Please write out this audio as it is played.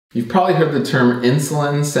You've probably heard the term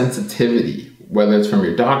insulin sensitivity, whether it's from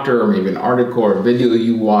your doctor or maybe an article or a video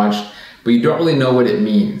you watched, but you don't really know what it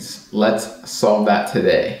means. Let's solve that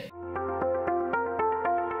today.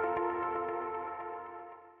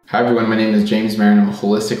 Hi everyone, my name is James Marin. I'm a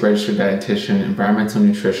holistic registered dietitian, environmental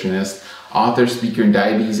nutritionist, author, speaker, and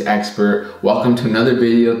diabetes expert. Welcome to another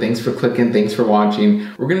video. Thanks for clicking, thanks for watching.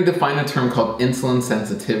 We're gonna define a term called insulin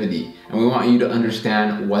sensitivity, and we want you to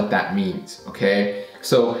understand what that means, okay?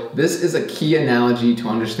 So this is a key analogy to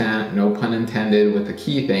understand, no pun intended with the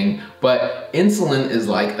key thing, but insulin is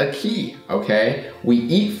like a key, okay? We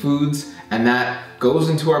eat foods and that goes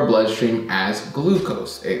into our bloodstream as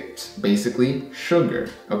glucose. It's basically sugar,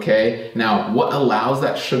 okay? Now, what allows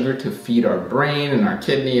that sugar to feed our brain and our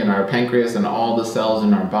kidney and our pancreas and all the cells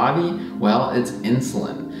in our body? Well, it's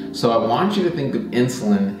insulin. So I want you to think of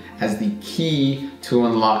insulin as the key to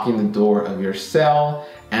unlocking the door of your cell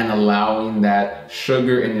and allowing that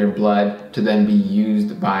sugar in your blood to then be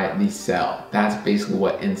used by the cell. That's basically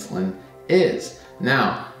what insulin is.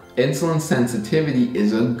 Now, insulin sensitivity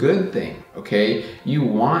is a good thing, okay? You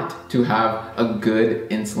want to have a good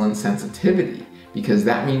insulin sensitivity because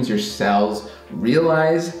that means your cells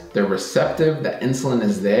realize they're receptive, that insulin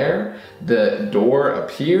is there, the door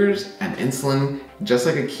appears, and insulin, just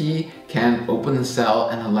like a key, can open the cell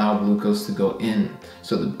and allow glucose to go in.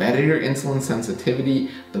 So the better your insulin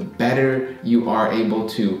sensitivity, the better you are able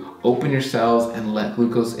to open your cells and let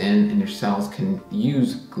glucose in, and your cells can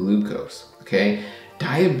use glucose, okay?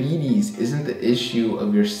 Diabetes isn't the issue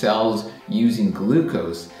of your cells using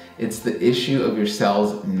glucose, it's the issue of your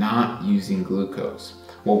cells not using glucose.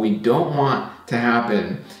 What we don't want to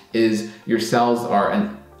happen is your cells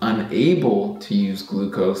are unable to use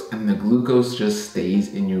glucose and the glucose just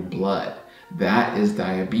stays in your blood. That is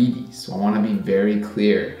diabetes. So I want to be very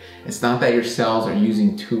clear. It's not that your cells are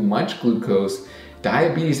using too much glucose.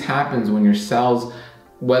 Diabetes happens when your cells,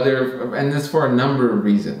 and this for a number of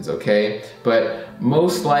reasons, okay? But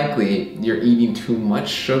most likely you're eating too much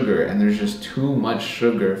sugar and there's just too much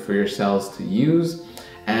sugar for your cells to use,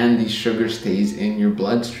 and the sugar stays in your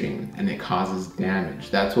bloodstream and it causes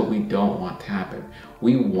damage. That's what we don't want to happen.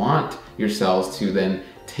 We want your cells to then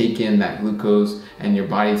take in that glucose and your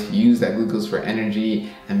body to use that glucose for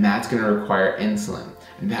energy, and that's going to require insulin.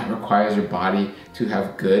 And that requires your body to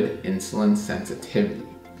have good insulin sensitivity.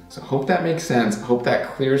 So I hope that makes sense. I hope that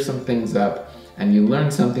clears some things up and you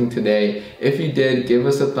learned something today. If you did, give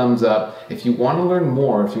us a thumbs up. If you want to learn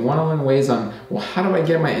more, if you want to learn ways on, well, how do I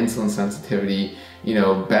get my insulin sensitivity,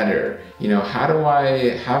 better? How do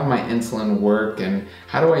I have my insulin work, and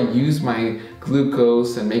how do I use my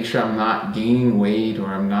glucose and make sure I'm not gaining weight or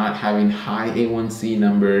I'm not having high A1C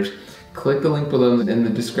numbers? Click the link below in the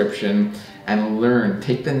description and learn.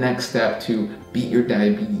 Take the next step to beat your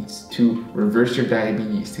diabetes, to reverse your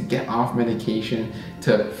diabetes, to get off medication,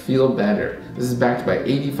 to feel better. This is backed by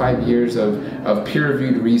 85 years of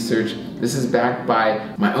peer-reviewed research. This is backed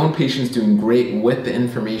by my own patients doing great with the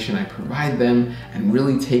information I provide them and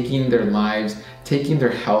really taking their lives, taking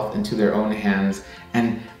their health into their own hands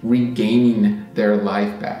and regaining their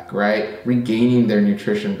life back, right? Regaining their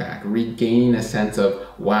nutrition back, regaining a sense of,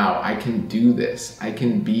 wow, I can do this. I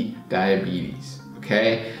can beat diabetes,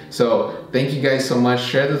 okay? So thank you guys so much.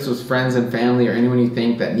 Share this with friends and family or anyone you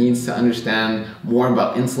think that needs to understand more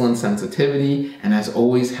about insulin sensitivity. And as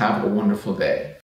always, have a wonderful day.